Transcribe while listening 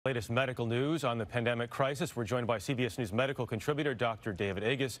Latest medical news on the pandemic crisis. We're joined by CBS News medical contributor Dr. David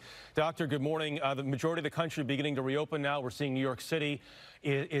Agus. Doctor, good morning. The majority of the country beginning to reopen now. We're seeing New York City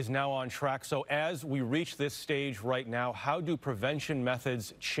is now on track. So as we reach this stage right now, how do prevention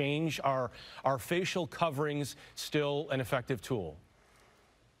methods change? Are facial coverings still an effective tool?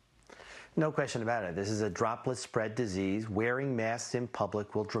 No question about it. This is a droplet spread disease. Wearing masks in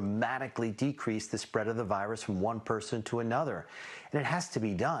public will dramatically decrease the spread of the virus from one person to another. And it has to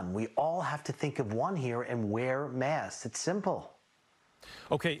be done. We all have to think of one here and wear masks. It's simple.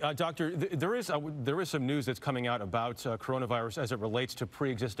 Okay, doctor, there is some news that's coming out about coronavirus as it relates to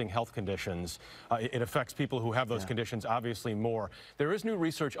pre-existing health conditions. It affects people who have those conditions obviously more. There is new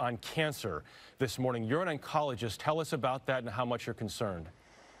research on cancer this morning. You're an oncologist. Tell us about that and how much you're concerned.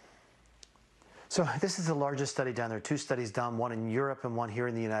 So this is the largest study done. There are two studies done, one in Europe and one here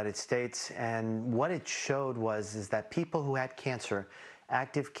in the United States. And what it showed is that people who had cancer,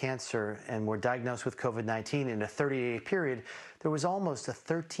 active cancer, and were diagnosed with COVID-19 in a 30-day period, there was almost a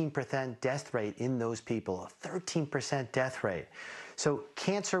 13% death rate in those people, a 13% death rate. So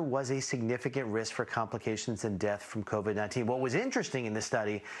cancer was a significant risk for complications and death from COVID-19. What was interesting in this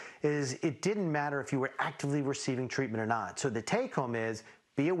study is it didn't matter if you were actively receiving treatment or not. So the take home is,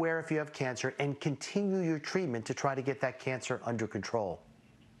 be aware if you have cancer and continue your treatment to try to get that cancer under control.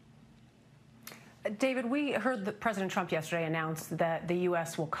 David, we heard that President Trump yesterday announced that the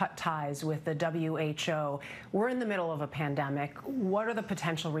U.S. will cut ties with the WHO. We're in the middle of a pandemic. What are the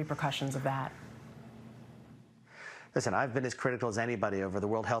potential repercussions of that? Listen, I've been as critical as anybody over the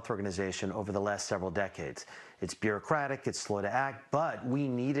World Health Organization over the last several decades. It's bureaucratic, it's slow to act, but we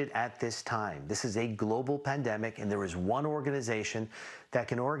need it at this time. This is a global pandemic, and there is one organization that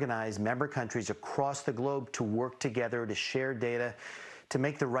can organize member countries across the globe to work together, to share data, to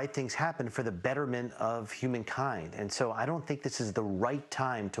make the right things happen for the betterment of humankind. And so I don't think this is the right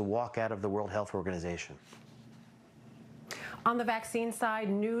time to walk out of the World Health Organization. On the vaccine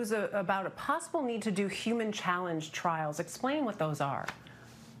side, news about a possible need to do human challenge trials. Explain what those are.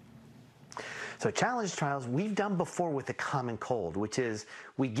 So challenge trials we've done before with the common cold, which is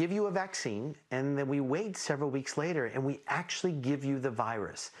we give you a vaccine and then we wait several weeks later and we actually give you the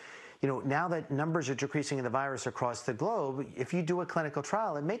virus. You know, now that numbers are decreasing in the virus across the globe, if you do a clinical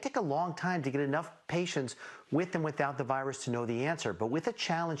trial, it may take a long time to get enough patients with and without the virus to know the answer. But with a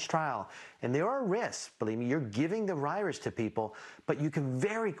challenge trial, and there are risks, believe me, you're giving the virus to people, but you can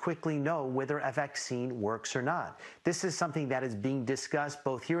very quickly know whether a vaccine works or not. This is something that is being discussed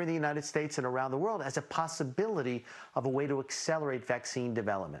both here in the United States and around the world as a possibility of a way to accelerate vaccine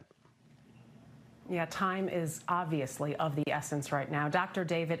development. Yeah, time is obviously of the essence right now. Dr.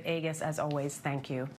 David Agus, as always, thank you.